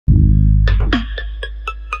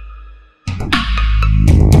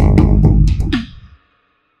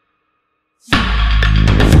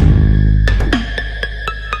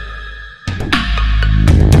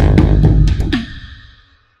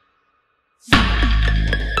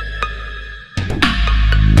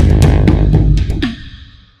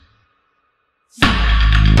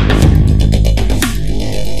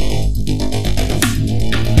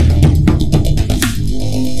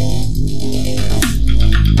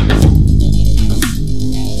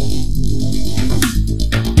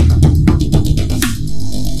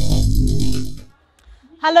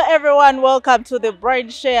Hello everyone, welcome to the Brain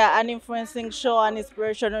Share, an influencing show, an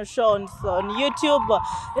inspirational show on YouTube.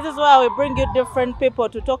 This is where we bring you different people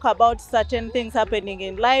to talk about certain things happening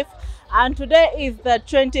in life. And today is the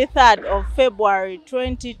 23rd of February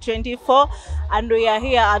 2024, and we are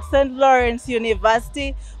here at St. Lawrence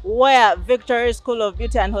University, where Victoria School of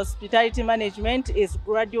Beauty and Hospitality Management is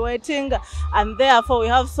graduating, and therefore we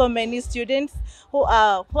have so many students who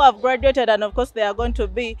have graduated, and of course they are going to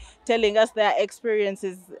be telling us their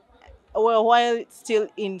experiences while still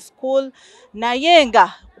in school.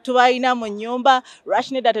 Nayenga tubaina mu nyumba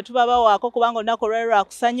Rashnida tetubabawaako kubanga olunaku lwali lwa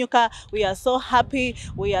kusanyuka. We are so happy,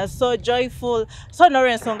 we are so joyful. So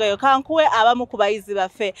n'olw'ensonga eyo kankuwe abamu ku bayizi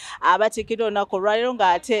baffe abatikira olunaku lwaliro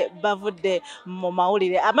ng'ate bavudde mu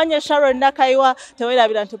mawulire. Amanya Sharon Nakaiwa,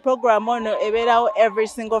 teweerabira nti program ono ebeerawo every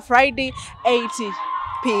single Friday 8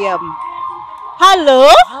 p.m. Hello.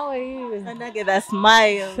 How are you? And I get a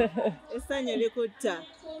smile.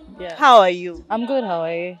 Yeah. How are you? I'm good, how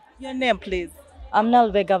are you? Your name, please. I'm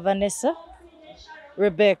Nalvega Vanessa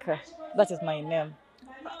Rebecca. That is my name.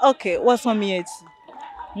 Okay, what's on me?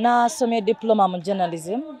 Na some diploma in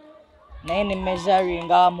journalism. Na any measuring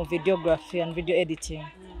mu videography and video editing.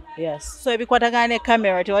 Yes. So ebikwatagane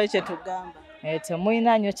camera tewali kye tugamba.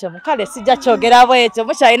 Temuyina nnyo kye mukale sijja kyogera bwekyo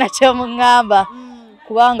mukyalina kye mungamba.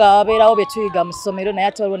 Kubanga wabeerawo bye tuyiga mu ssomero naye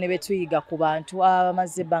ate waliwo ne bye tuyiga ku bantu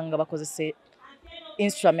abamaze ebbanga bakozesa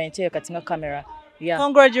instrument eyo kati nga camera. Yeah.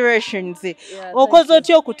 Congratulations. Yeah, okoze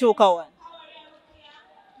otya okutuuka wano?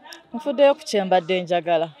 Nfuddeyo ku kye mbadde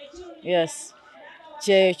njagala. Yes.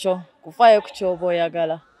 Kyekyo kufaayo ku ky'oba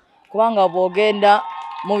oyagala. Kubanga bw'ogenda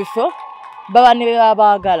mu bifo baba ne beba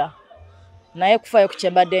baagala. Naye kufaayo ku kye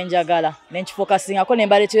mbadde njagala. Ne nkifokasingako ne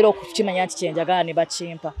mbaleetera okukimanya nti kye njagala ne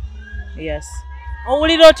bakimpa. Yes.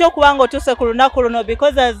 Owulira otya okubanga otuuse ku lunaku luno,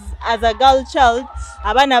 because as a girl child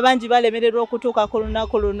abaana bangi balemererwa okutuuka ku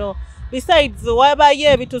lunaku luno. Besides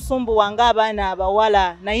wabayo ebitusumbuwa ng'abaana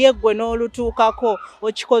abawala naye ggwe n'olutuukako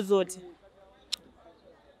okikoze otya?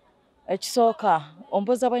 Ekisooka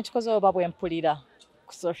ombuuza bwe nkikoze oba bwe mpulira.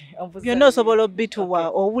 Byonna osobola obbituwa,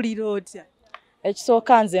 owulira otya?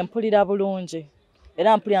 Ekisooka nze mpulira bulungi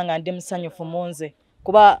era mpulira nga ndi musanyufu mu nze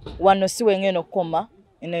kuba wano si we ngenda okukoma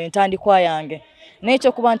eno entandikwa yange.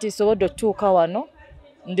 N'ekyo kuba nti nsobodde otuuka wano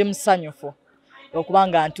ndi musanyufu okuba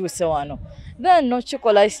nga ntuuse wano. Then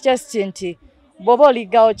nokikola is just nti bw'oba oli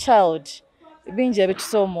girl child bingi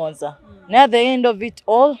ebitusoomooza. Naye at the end of it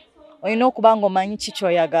all olina okuba ng'omanyi ki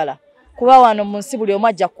ky'oyagala. Kuba wano mu nsi buli omu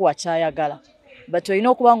ajja kuwa ky'ayagala. But olina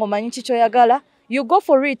okuba ng'omanyi ki ky'oyagala. You go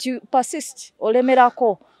for it, you persist,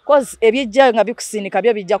 olemerako. Because ebijja nga bikusindika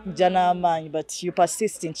byo bijja kujja n'amaanyi, but you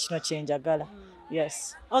persist nti kino kye njagala.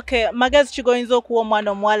 Yes. Okay, magezi kigoyinza okuwa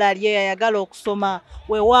omwana omuwala ali eyayagala okusoma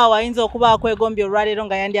weewaawo ayinza okuba akwegombye olwaleero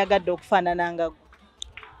nga yandyagadde okufaanana nga gwe?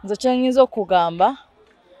 Nze kye nnyinza okugamba,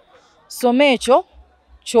 soma ekyo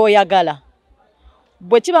ky'oyagala.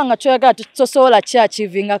 Bwe kiba nga ky'oyagala tosobola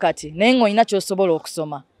kyakivinga kati naye ng'olina ky'osobola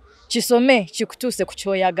okusoma. Kisome kikutuuse ku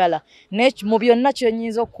ky'oyagala. Naye mu byonna kye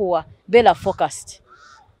nnyinza okuwa beera focused.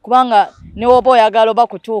 Kubanga ne woba oyagala oba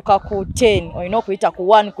kutuuka ku 10 olina okuyita ku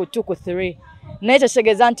 1 ku 2 ku 3. Naye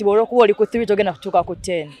kitegeeza nti bw'olwokuba oli ku 3 togenda kutuuka ku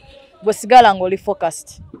 10. Bwe sigala ng'oli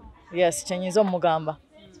focused. Yes, kye nnyinza omugamba.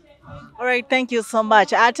 Alright, thank you so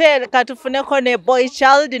much. Ate katufuneko ne boy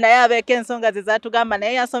child naye abeeko ensonga ze zaatugamba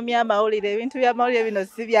naye yasomye amawulire. Ebintu by'amawulire bino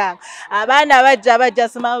si byange. Abaana bajja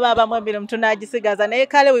soma baba emirimu tunaagisigaza naye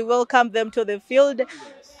kale we welcome them to the field.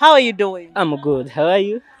 How are you doing? I'm good. How are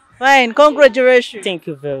you? Fine, congratulations. Thank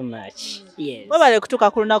you very much. Yes. Wabale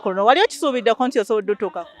kutuuka ku lunaku luno. Wali okisuubiddeko nti osobodde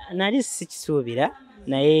otuuka? Nali sikisuubira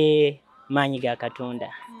naye maanyi ga Katonda.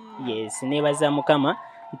 Yes, neebaza Mukama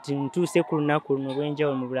nti ntuuse ku lunaku luno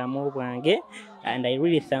olw'enjawulo mu bulamu bwange, and I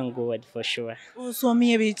really thank God for sure.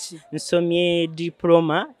 Osomye biki? Nsomye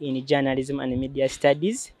diploma in journalism and media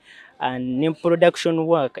studies and in production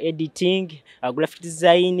work, editing, graphic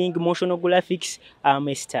designing, motion graphics. I'm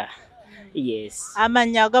a star. Yes.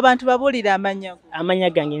 Amanya abantu babulira amanya. Amanya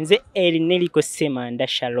gange nze Erineliko Semanda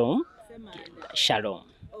Shalom. Shalom.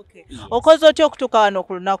 Okay. Yes. Okoze otya okutuuka wano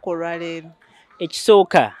ku lunaku olwaleero?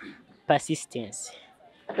 Ekisooka persistence.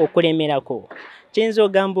 Okulemerako. Kyenzo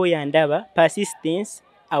gambo yandaba persistence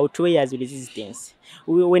outweighs resistance.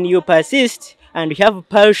 When you persist and you have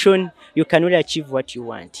passion, you can really achieve what you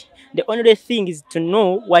want. The only thing is to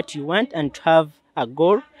know what you want and to have a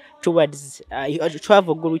goal towards to have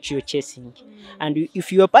a goal which you're chasing. And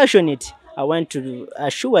if you are passionate, I want to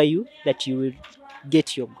assure you that you will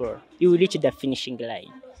get your goal. You will reach the finishing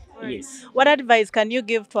line. Right. Yes. What advice can you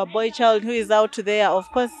give to a boy child who is out there,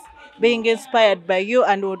 of course, being inspired by you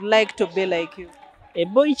and would like to be like you? a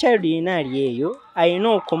boy child yenna ali eyo alina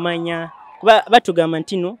okumanya kuba batugamba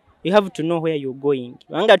nti no you have to know where you're going.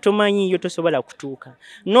 Wanga tomanyi yo tosobola kutuuka.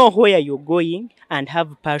 Know where you're going and have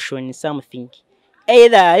passion in something.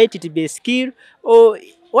 Either let it be a skill or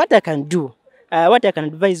what I can do. What I can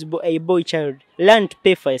advise a boy child, learn to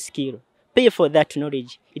pay for a skill. Pay for that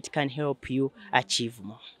knowledge. It can help you achieve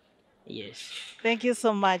more. Yes. Thank you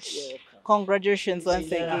so much. Congratulations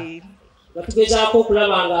once again. Batugezaako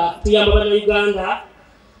okulaba nga tuyamba bannayuganda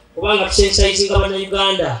kubanga tusensayizinga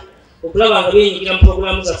bannayuganda okulaba nga beenyigira mu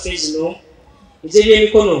puroguramu zaffe zino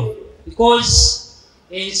ez'ebyemikono because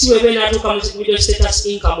ensi bw'eba enaatuuka mu middle status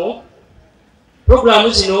income puroguramu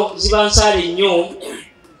zino ziba nsaale nnyo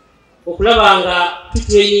okulaba nga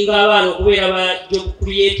tutraininga abaana okubeera ba job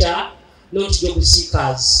creator not job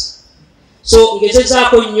seekers. So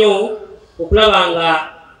ngezezaako nnyo okulaba nga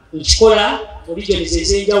nkikola mu regions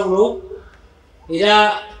ez'enjawulo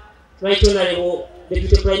era right honorable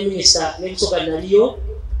deputy prime minister n'ebisoga naliyo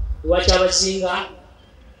ewakyabazinga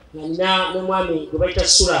nga nina n'omwami gwe bayita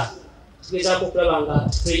Sula tugezaako okulaba nga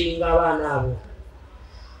tutraininga abaana abo.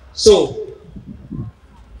 So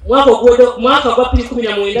mwaka gwa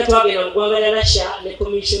 2019 twagenda mu ggwanga lya Russia ne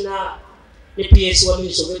commissioner ne PS wa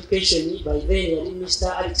Ministry of Education by then yali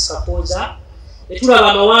Mr. Alex Kapoza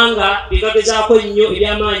netulaba amawanga begagezaako nnyo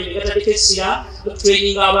ebyamaanyi begataddeko essira mu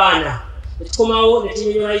kutraininga abaana netukomawo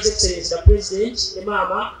netunyonyola His Excellency the President ne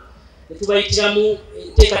maama netubayitiramu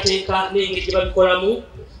enteekateeka n'engeri gye babikolamu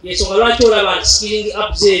yensonga lwaki olaba nti skilling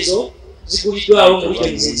apps ezo ziguliddwawo mu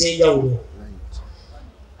regions ez'enjawulo.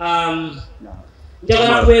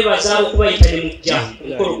 Njagala kwebaza okubayita ne mujja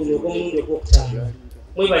omukolo guno ogw'omulundi ogwokutaano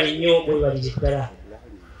mwebale nnyo mwebalire ddala.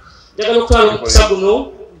 Njagala okutwala omukisa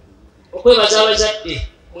guno okwebaza abazadde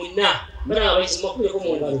mwenna bana nga bayizi makubireko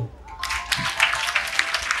mu ngalo.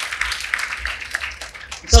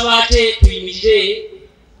 Nsaba ate tuyimirire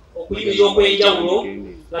okuyimirira okwenjawulo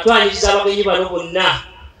nga twaniriza abagenyi bano bonna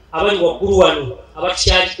abali waggulu wano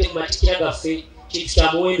abatukyalidde mu matikira gaffe kintu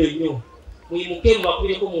kya muwendo nnyo. Muyimuke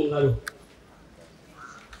mubakubireko mu ngalo.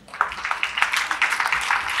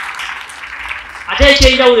 Ate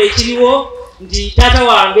ekyenjawulo ekiriwo nti taata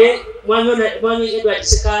wange mwami Edward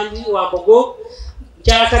Sekandi Wambogo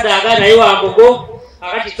mukyala Kadaga naye Wambogo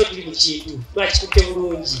akati ffe tuli mu kintu twakikutte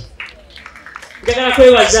bulungi. Njagala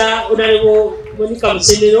kwebaza Honorable Monica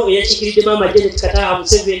Musenero eyakiikiridde Maama Janet Kataha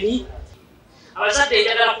Museveni. Abazadde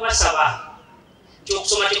njagala kubasaba nti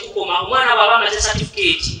okusoma tekukoma. Omwana bw'aba amaze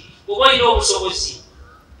certificate bw'oba olina obusobozi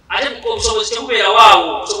ate obusobozi tebubeera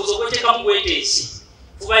waawo obusobozi obweteekamu bweteesi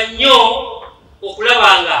fuba nnyo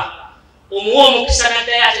okulaba nga omuwa omukisa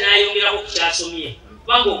n'addayo ate n'ayongerako ku kyasomye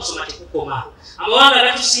kubanga okusoma tekukoma. Amawanga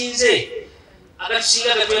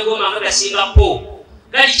agatusinga gatwegomba nga gasingako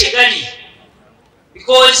gali kye gali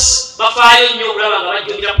because bafaayo nnyo okulaba nga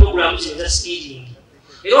bajjumbira puroguramu zino eza skilling.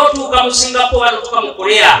 Era otuuka mu Singapore wano otuuka mu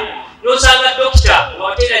Korea n'osanga dokita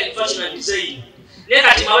wawateera in fashion and design naye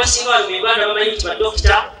kati abasinga wano mu Uganda bamanyi nti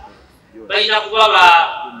badokita balina kuba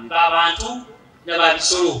bantu na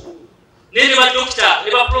babisolo naye ne badokita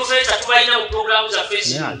ne baprofesa tubalina mu puroguramu zaffe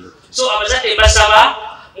zino. So abazadde basaba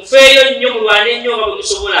mufeeyo nnyo mulwane nnyo nga bwe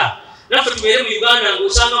musobola. Naffe tubeere mu Uganda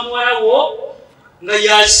ng'osanga muwala wo nga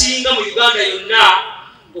yasinga mu Uganda yonna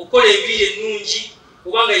okukola enviiri ennungi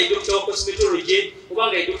obanga ye dokita wa cosmetology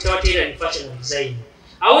obanga ye dokita wa tailor and fashion and design.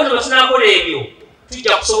 Awo nno batunakola ebyo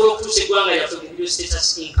tujja kusobola okutuusa eggwanga lyaffe mu middle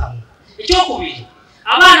status income. Ekyokubiri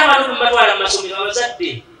abaana bano mubatwala mu masomero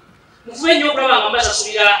abazadde mufube nnyo okulaba nga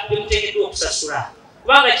mubasasulira bye muteekeddwa okusasula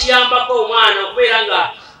kubanga kiyambako omwana okubeera nga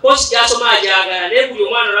koosi gy'asoma agyagala naye buli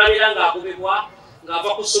omwana olwabeera ng'agobebwa ng'ava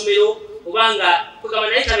ku ssomero obanga kugamba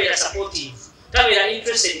naye tabeera supportive tabeera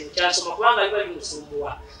interested mu kyasoma kubanga biba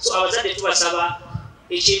bimusumbuwa. So abazadde tubasaba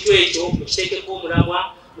ekintu ekyo mukiteekeko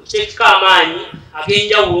omulamwa mukiteekeko amaanyi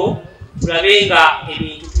ag'enjawulo tulabe nga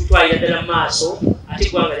ebintu tubitwalira ddala mu maaso ate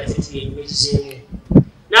eggwanga lyaffe tulyenyumirizeemu.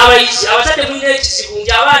 N'abayizi abazadde mulina ekizibu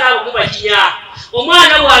nti abaana abo mubakinya.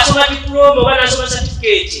 Omwana bw'asoma diploma oba n'asoma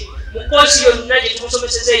certificate mu koosi yonna gye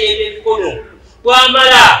tumusomeseza ey'ebyemikono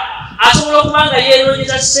bw'amala asobola okuba nga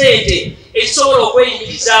yeenoonyeza ssente ezisobola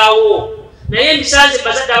okweyimirizaawo. Naye emisanze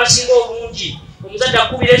bazadde abasinga obungi omuzadde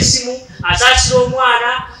akubira essimu asaasira omwana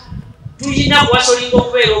tulina kubasolinga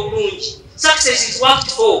okubeera obulungi. Success is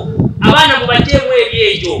worked for. Abaana mubajjeemu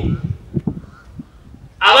ebyejo.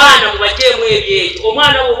 Abaana mubajjeemu ebyejo.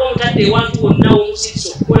 Omwana bw'oba omutadde ewantu wonna w'omusirisa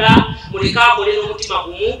okukola muleke akole n'omutima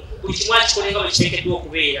gumu buli kimu akikole nga bwe kiteekeddwa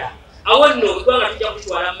okubeera. Awo nno eggwanga tujja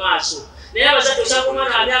kutwala mu maaso. Naye abazadde osanga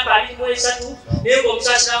omwana wa myaka 23 naye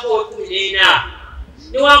ng'omusaasirako owe14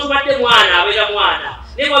 newankubadde mwana abeera mwana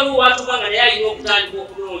naye waliwo watuuka nga naye alina okutandika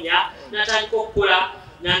okunoonya n'atandika okukola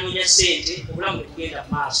n'anoonya ssente obulamu ne bugenda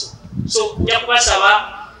mu maaso. So nja kubasaba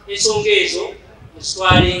ensonga ezo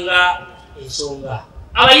muzitwalenga ensonga.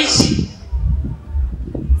 Abayizi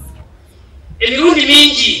emirundi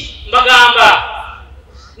mingi mbagamba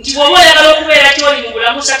nti bw'oba oyagala okubeera ky'oli mu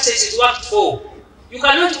bulamu, success is worked for. You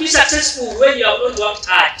cannot be successful when you have not worked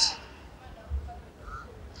hard.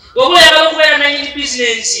 Bw'oba oyagala okubeera nannyini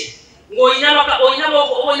bizinensi ng'olina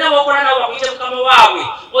b'okola nabo bakuyite mukama waabwe,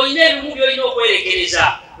 olina ebimu by'olina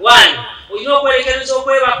okwerekereza. One, olina okwerekereza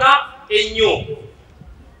okwebaka ennyo.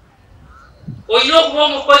 Olina okuba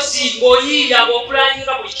omukozi ng'oyiiya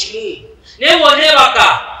ng'opulaninga buli kimu. Naye bw'oneebaka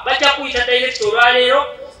bajja kuyita director olwaleero,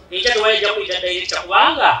 enkya tewayajja kuyita director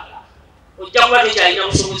kubanga ojja kuba tokyalina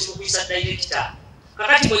busobozi bukuyisa director.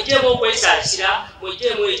 Kakati mwejjeemu okwesaasira,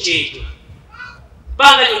 mwejjeemu ekyejo.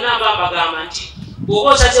 Bbanga lyonna mbagamba nti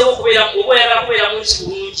bw'oba osazeewo okubeera, bw'oba oyagala kubeera mu nsi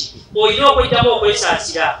bulungi, olina okwejjamu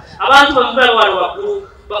okwesaasira. Abantu bamubala wano waggulu,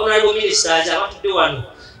 honorable ministers abatudde wano,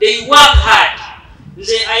 they work hard.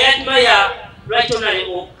 Nze I admire Right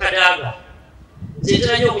Honorable Kadaga. Nze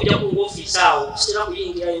ntera nnyo okujja ku ng'ofiisi awo, sitera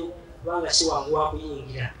kuyingirayo kubanga si wangu wa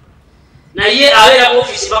kuyingira. Naye abeera mu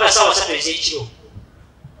ofiisi mpaka ssaawa 3 ez'ekiro.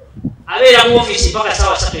 Abeera mu ofiisi mpaka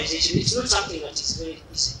ssaawa 3 ez'ekiro. It's not something that is very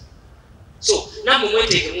easy. So nammwe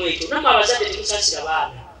mweteekemu ekyo. Nammwe abazadde temusaasira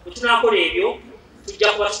baana. Bwe tunaakola ebyo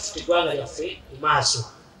tujja kuba tututte eggwanga lyaffe mu maaso.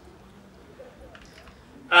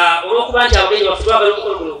 Olw'okuba nti abagenyi baffe twagala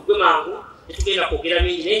omukolo guno gugwe mangu, tetugenda kwogera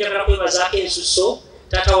bingi, naye njagala kwebazaako ensusso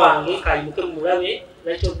taata wange kayimuke mumulabe,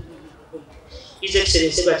 His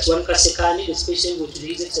Excellency Bakiwanuka Sekandi, the special envoy to the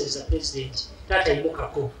His Excellency the President. Taata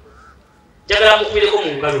yimukako. Njagala mukubireko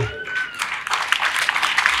mu ngalo.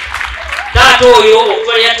 Taata oyo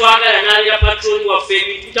okuva yatwagala n'abeera patroni waffe,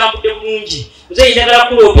 ebintu bitambudde bulungi. Nze njagala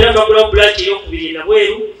kuloopera twagulawo bulanki ey'okubiri na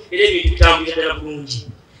bweru, era ebintu bitambulira ddala bulungi.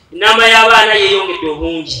 Ennaama y'abaana yeeyongedde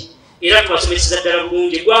obungi, era tubasomeseza ddala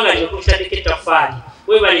bulungi. Eggwanga lino tulitaddeko ettaffaali.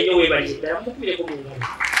 Weebale nnyo, weebalire ddala, mukubireko mu ngalo.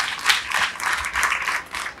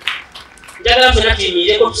 Njagala ffenna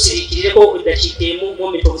tuyimirireko tusiriikirireko eddakiika emu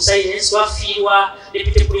moment of silence. Wafiirwa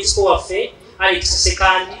deputy principal waffe Alex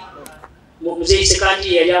Sekandi, muzeeyi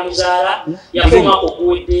Sekandi yali amuzaala, yafa omwaka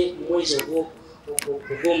oguwedde mu mwezi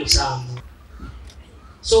ogw'omusanvu.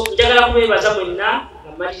 So njagala kubeebaza mwenna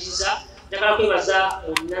nga mmaliriza. Njagala kwebaza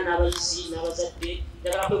mwenna n'abayizi n'abazadde.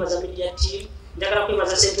 Njagala kwebaza media team. Njagala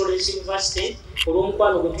kwebaza Central University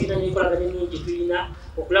olw'omukwano gwe tulina n'enkolagana ennungi tulina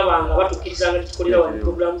okulaba nga batukkiriza nga tukolera wano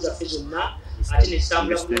puroguramu zaffe zonna ate ne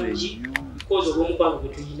zitambula bulungi because olw'omukwano gwe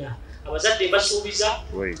tulina. Abazadde basuubiza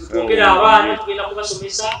twongera abaana tugenda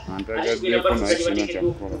kubasomesa ate tugenda batuuza gye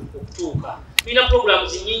bateekeddwa okutuuka. Tulina puroguramu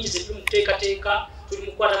nnyingi ze tuli mu kuteekateeka, tuli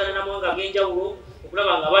mu kukwatagana n'amawanga ag'enjawulo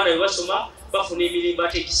okulaba nga abaana bwe basoma bafuna emirembe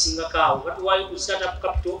ate egisingako awo. Batuwaayo ku startup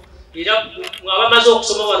capital, era abamaze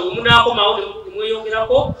okusoma wano bwe munaakomawo ne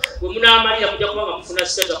mweyongerako, bwe munaamalira mujja kuba nga mufuna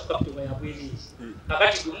startup capital ya bwereere.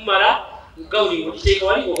 Kakati gwe mumala gawulingi ogiteeka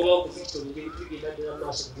wali ng'okomawo ku Victory ng'ebintu bigenda ddala mu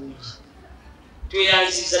maaso bulungi.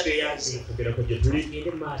 Tweyanziza tweyanze gye tuli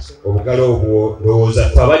gende mu maaso. Obugalo obwo ndowooza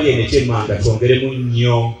ffe abali eno ekyemmanga twongeremu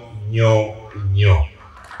nnyo nnyo nnyo.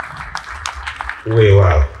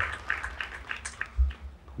 Weewaawo.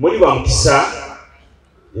 Muli ba mukisa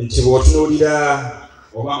nti bw'otunuulira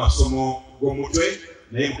oba amasomo g'omutwe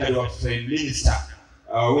naye mukali waffe minisita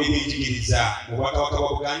w'ebyenjigiriza mu bwakabaka bwa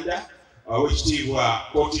Buganda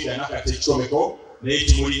Owek.Cotilda Nakate Kikomeko naye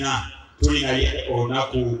tulina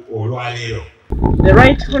olunaku olwaleero. The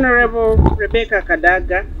Right Honorable Rebecca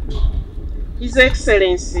Kadaga, His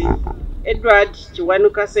Excellency Edward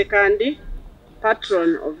Kiwanuka Sekandi,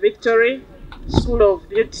 Patron of Victory, School of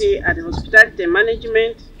Beauty and Hospitality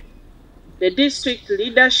Management, the district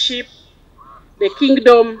leadership, the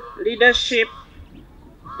kingdom leadership,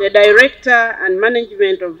 the director and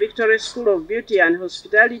management of Victory School of Beauty and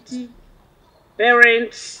Hospitality,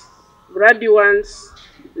 parents, graduates,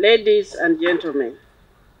 ladies and gentlemen.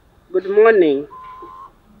 Good morning.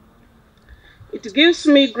 It gives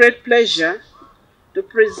me great pleasure to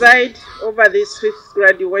preside over this 5th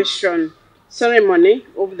graduation ceremony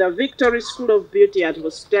of the Victory School of Beauty and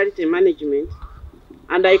Hospitality Management,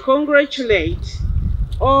 and I congratulate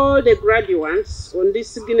all the graduates on this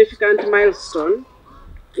significant milestone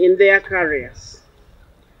in their careers.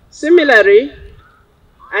 Similarly,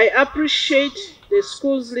 I appreciate the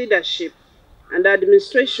school's leadership and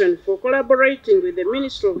administration for collaborating with the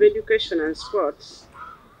Ministry of Education and Sports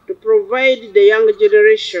to provide the young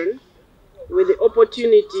generation with the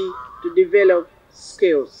opportunity to develop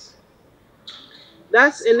skills,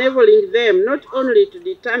 thus enabling them not only to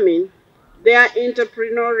determine their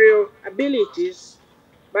entrepreneurial abilities,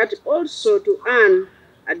 but also to earn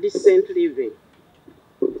a decent living.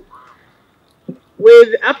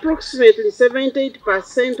 With approximately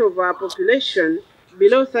 78% of our population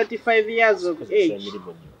below 35 years of age,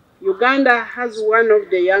 Uganda has one of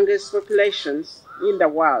the youngest populations in the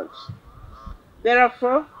world.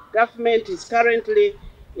 Therefore, government is currently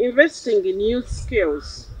investing in youth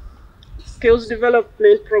skills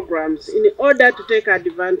development programs in order to take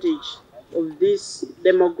advantage of this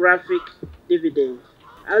demographic dividend.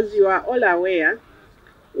 As you are all aware,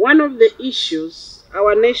 one of the issues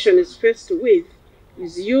our nation is faced with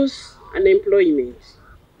is youth unemployment.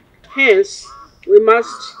 Hence, we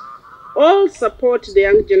must all support the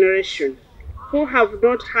young generation who have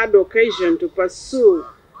not had occasion to pursue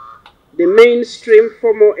the mainstream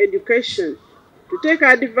formal education to take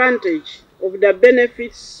advantage of the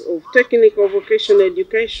benefits of technical vocational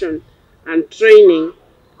education and training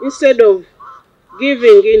instead of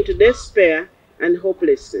giving in to despair and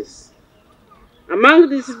hopelessness. Among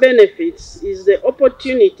these benefits is the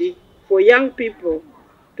opportunity for young people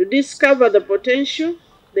to discover the potential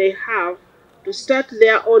they have to start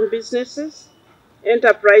their own businesses,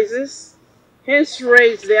 enterprises, hence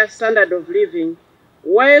raise their standard of living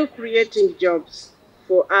while creating jobs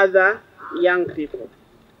for other young people.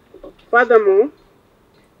 Furthermore,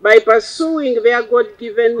 by pursuing their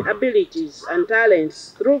God-given abilities and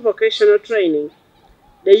talents through vocational training,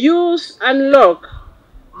 the youth unlock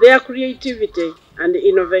their creativity and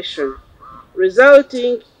innovation,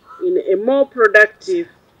 resulting in a more productive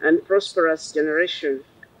and prosperous generation.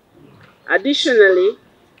 Additionally,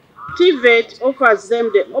 TVET offers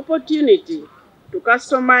them the opportunity to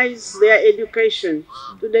customize their education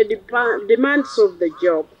to the demands of the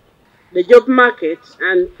job market,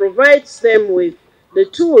 and provides them with the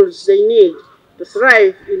tools they need to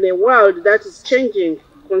thrive in a world that is changing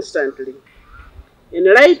constantly.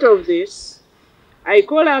 In light of this, I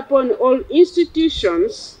call upon all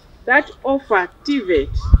institutions that offer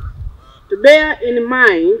TVET to bear in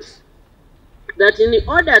mind that in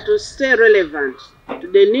order to stay relevant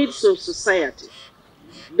to the needs of society,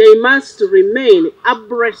 they must remain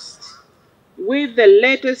abreast with the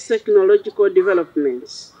latest technological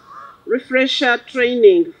developments, refresher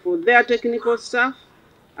training for their technical staff,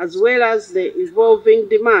 as well as the evolving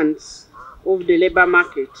demands of the labor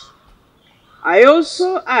market. I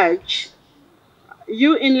also urge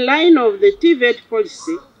you, in line of the TVET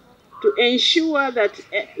policy, to ensure that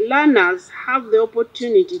learners have the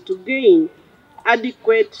opportunity to gain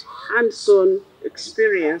adequate hands-on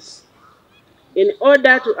experience in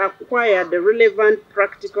order to acquire the relevant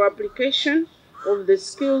practical application of the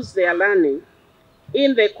skills they are learning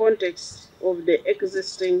in the context of the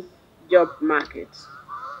existing job market.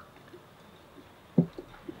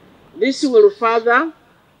 This will further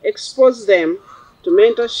expose them to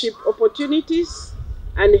mentorship opportunities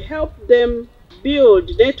and help them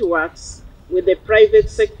build networks with the private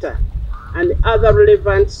sector and other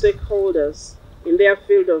relevant stakeholders in their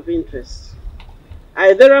field of interest.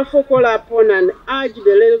 I therefore call upon and urge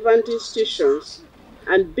the relevant institutions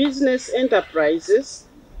and business enterprises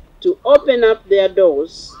to open up their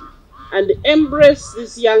doors and embrace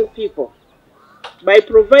these young people by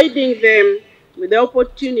providing them with the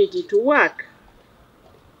opportunity to work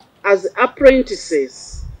as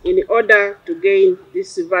apprentices in order to gain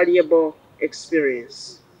this valuable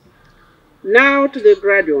experience. Now to the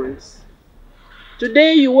graduates.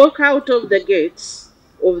 Today you walk out of the gates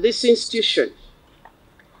of this institution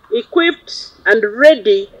equipped and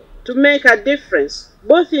ready to make a difference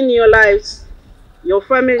both in your lives, your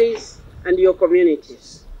families, and your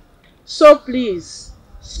communities. So please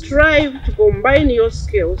strive to combine your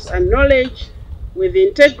skills and knowledge with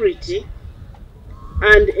integrity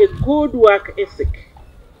and a good work ethic,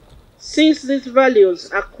 since these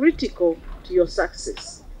values are critical to your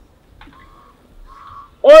success.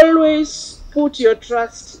 Always put your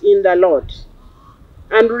trust in the Lord,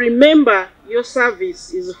 and remember your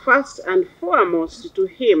service is first and foremost to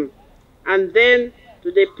Him, and then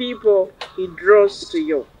to the people He draws to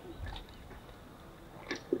you.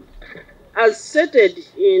 As stated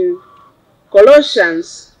in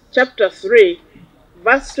Colossians chapter 3,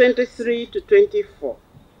 verse 23 to 24,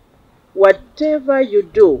 whatever you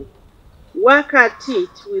do, work at it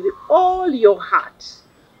with all your heart,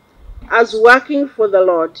 as working for the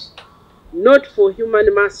Lord, not for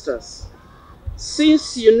human masters,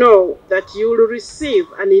 since you know that you will receive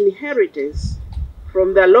an inheritance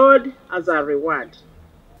from the Lord as a reward.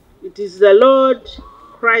 It is the Lord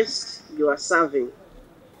Christ you are serving.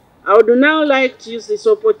 I would now like to use this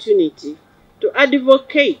opportunity to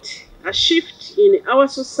advocate a shift in our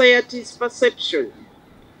society's perception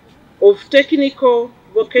of technical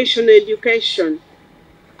vocational education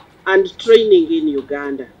and training in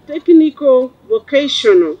Uganda. Technical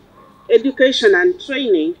vocational education and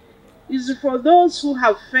training is for those who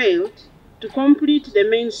have failed to complete the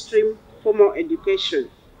mainstream formal education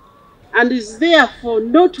and is therefore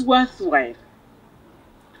not worthwhile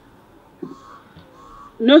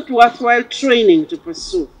training to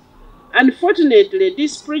pursue. Unfortunately,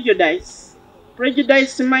 this prejudiced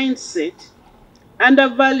mindset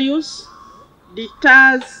undervalues,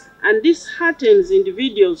 deters, and disheartens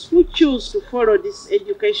individuals who choose to follow this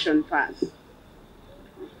education path.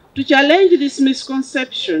 To challenge this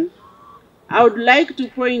misconception, I would like to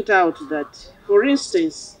point out that, for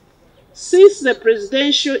instance, since the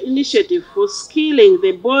presidential initiative for skilling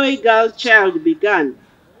the boy-girl child began,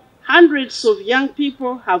 hundreds of young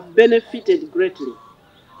people have benefited greatly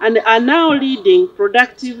and are now leading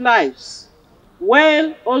productive lives,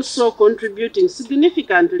 while also contributing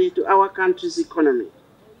significantly to our country's economy.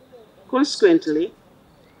 Consequently,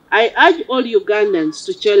 I urge all Ugandans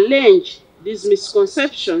to challenge these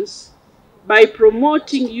misconceptions by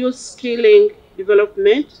promoting youth skilling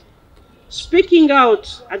development, speaking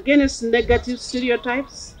out against negative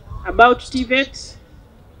stereotypes about TVET,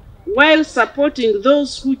 while supporting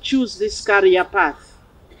those who choose this career path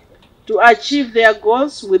to achieve their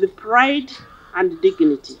goals with pride and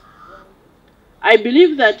dignity. I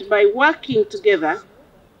believe that by working together,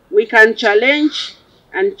 we can challenge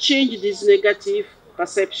and change these negative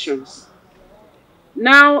perceptions.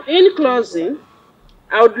 Now, in closing,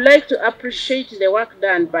 I would like to appreciate the work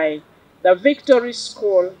done by the Victory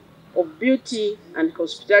School of Beauty and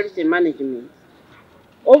Hospitality Management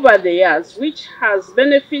over the years, which has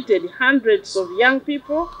benefited hundreds of young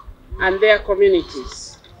people and their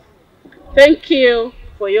communities. Thank you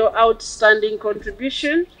for your outstanding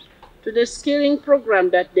contribution to the skilling program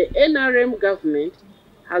that the NRM government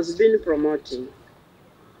has been promoting.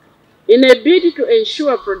 In a bid to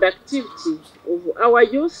ensure productivity of our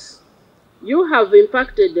youth, you have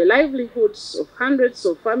impacted the livelihoods of hundreds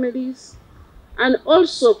of families and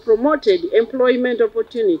also promoted employment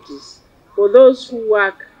opportunities for those who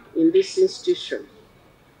work in this institution.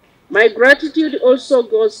 My gratitude also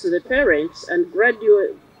goes to the parents and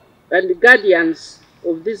guardians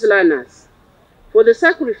of these learners for the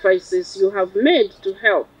sacrifices you have made to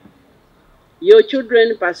help your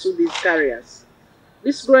children pursue these careers.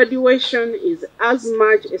 This graduation is as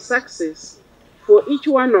much a success for each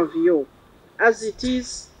one of you as it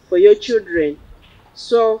is for your children.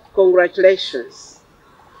 So, congratulations.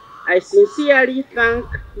 I sincerely thank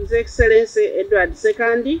His Excellency Edward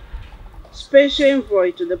II. Special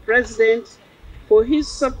envoy to the President for his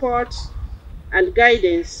support and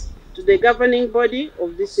guidance to the governing body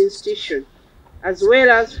of this institution, as well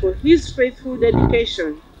as for his faithful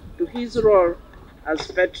dedication to his role as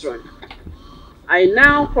patron. I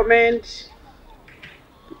now commend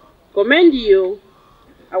you,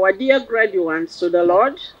 our dear graduates, to the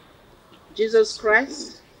Lord Jesus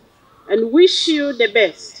Christ, and wish you the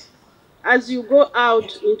best as you go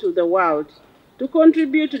out into the world to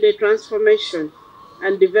contribute to the transformation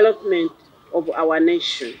and development of our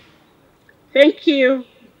nation. Thank you,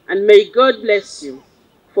 and may God bless you,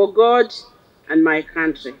 for God and my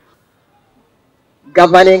country.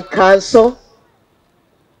 Governing Council,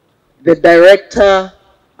 the Director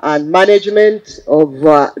and Management of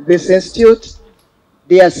this Institute,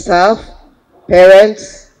 dear staff,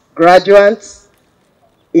 parents, graduates,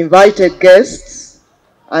 invited guests,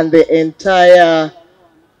 and the entire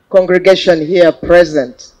congregation here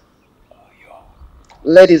present.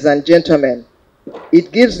 Ladies and gentlemen,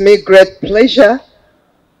 it gives me great pleasure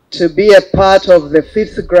to be a part of the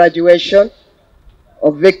 5th graduation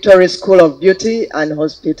of Victory School of Beauty and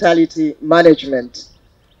Hospitality Management.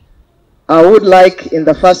 I would like, in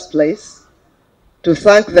the first place, to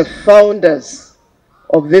thank the founders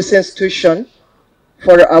of this institution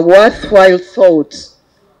for a worthwhile thought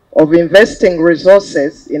of investing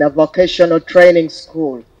resources in a vocational training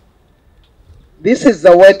school. This is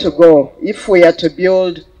the way to go if we are to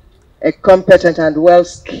build a competent and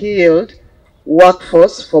well-skilled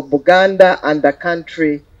workforce for Buganda and the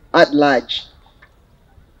country at large.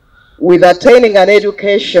 With attaining an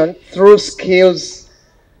education through skills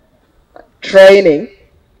training,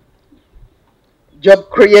 job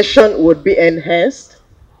creation would be enhanced,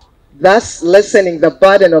 thus lessening the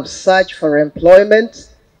burden of search for employment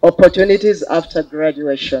opportunities after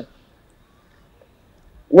graduation.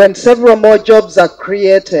 When several more jobs are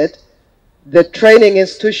created, the training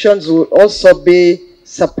institutions will also be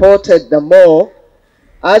supported the more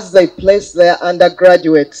as they place their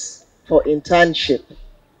undergraduates for internship.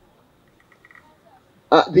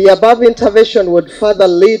 The above intervention would further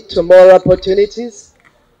lead to more opportunities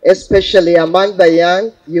especially among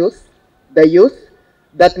the youth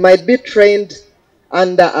that might be trained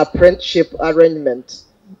under apprenticeship arrangement.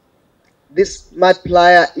 This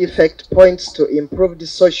multiplier effect points to improved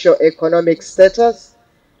socio-economic status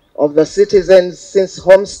of the citizens since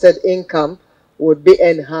homestead income would be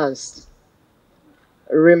enhanced.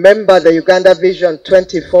 Remember, the Uganda Vision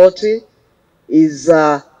 2040 is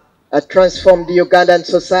a transformed Ugandan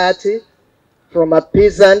society from a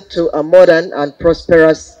peasant to a modern and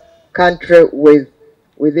prosperous country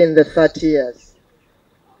within the 30 years.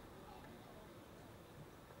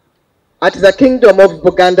 At the Kingdom of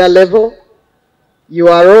Buganda level, you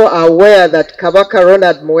are all aware that Kabaka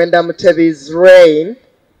Ronald Muwenda Mutebi's reign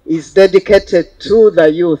is dedicated to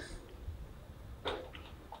the youth.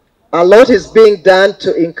 A lot is being done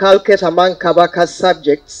to inculcate among Kabaka's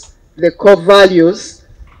subjects the core values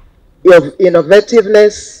of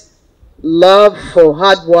innovativeness, love for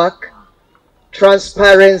hard work,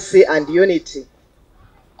 transparency, and unity.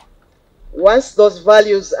 Once those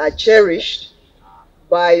values are cherished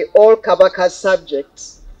by all Kabaka's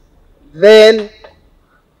subjects, then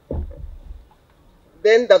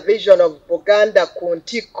the vision of Buganda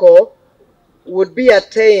Kuntiko would be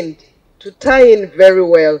attained to tie in very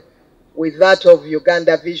well with that of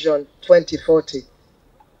Uganda Vision 2040.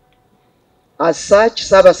 As such,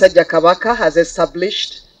 Ssaabasajja Kabaka has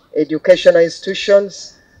established educational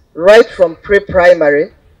institutions right from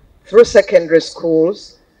pre-primary through secondary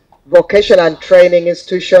schools, vocational and training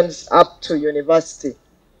institutions up to university.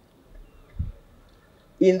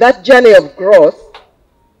 In that journey of growth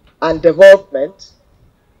and development,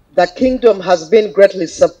 the Kingdom has been greatly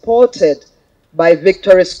supported by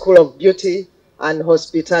Victory School of Beauty and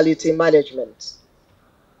Hospitality Management.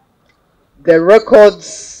 The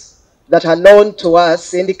records that are known to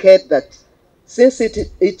us indicate that since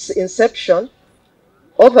its inception,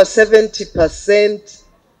 over 70%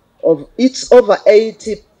 of its over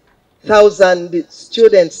 80,000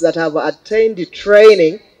 students that have attained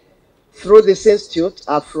training through this institute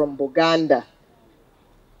are from Buganda.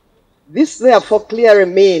 This therefore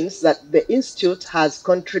clearly means that the institute has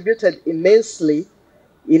contributed immensely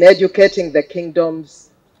in educating the Kingdom's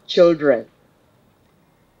children.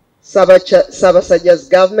 Ssaabasajja's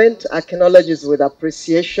government acknowledges with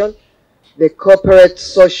appreciation the corporate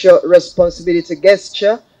social responsibility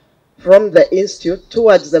gesture from the institute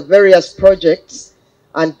towards the various projects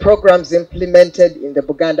and programs implemented in the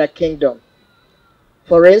Buganda Kingdom.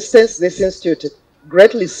 For instance, this institute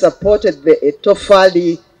greatly supported the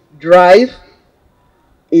Etofali Drive.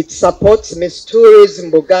 It supports Miss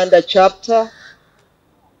Tourism Buganda chapter,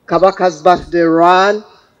 Kabaka's birthday run,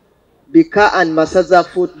 Bika and Masaza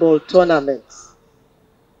football tournaments.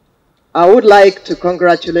 I would like to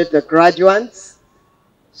congratulate the graduates,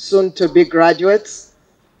 soon to be graduates,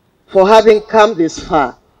 for having come this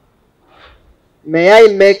far. May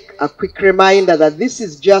I make a quick reminder that this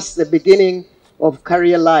is just the beginning of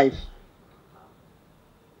career life.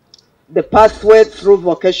 The pathway through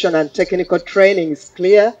vocation and technical training is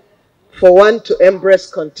clear for one to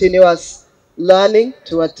embrace continuous learning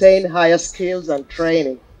to attain higher skills and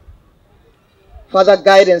training. Further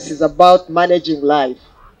guidance is about managing life.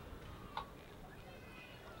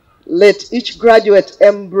 Let each graduate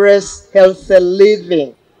embrace healthy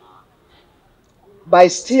living by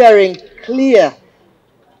steering clear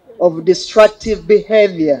of destructive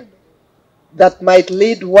behavior that might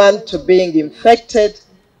lead one to being infected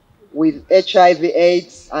with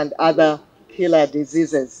HIV/AIDS and other killer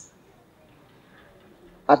diseases.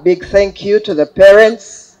 A big thank you to the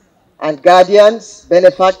parents and guardians,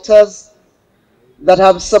 benefactors that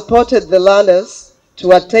have supported the learners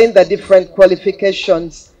to attain the different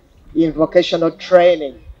qualifications in vocational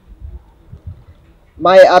training.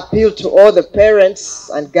 My appeal to all the parents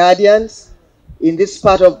and guardians in this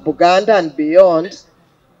part of Buganda and beyond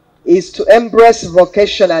is to embrace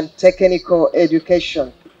vocational and technical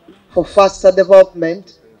education for faster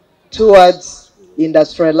development towards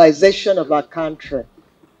industrialization of our country.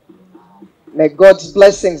 May God's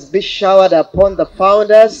blessings be showered upon the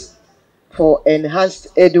founders for enhanced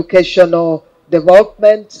educational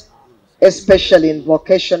development, especially in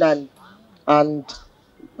vocational and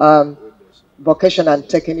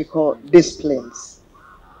technical disciplines.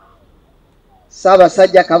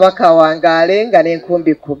 Ssaabasajja Kabaka wangaale nga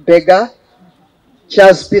n'enkumbi ku bbega.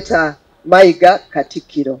 Charles Peter Mayiga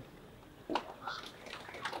Katikkiro.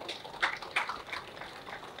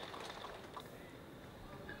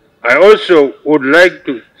 I also would like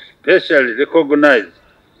to specially recognize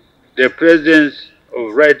the presence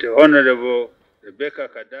of Right Honorable Rebecca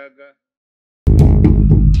Kadaga.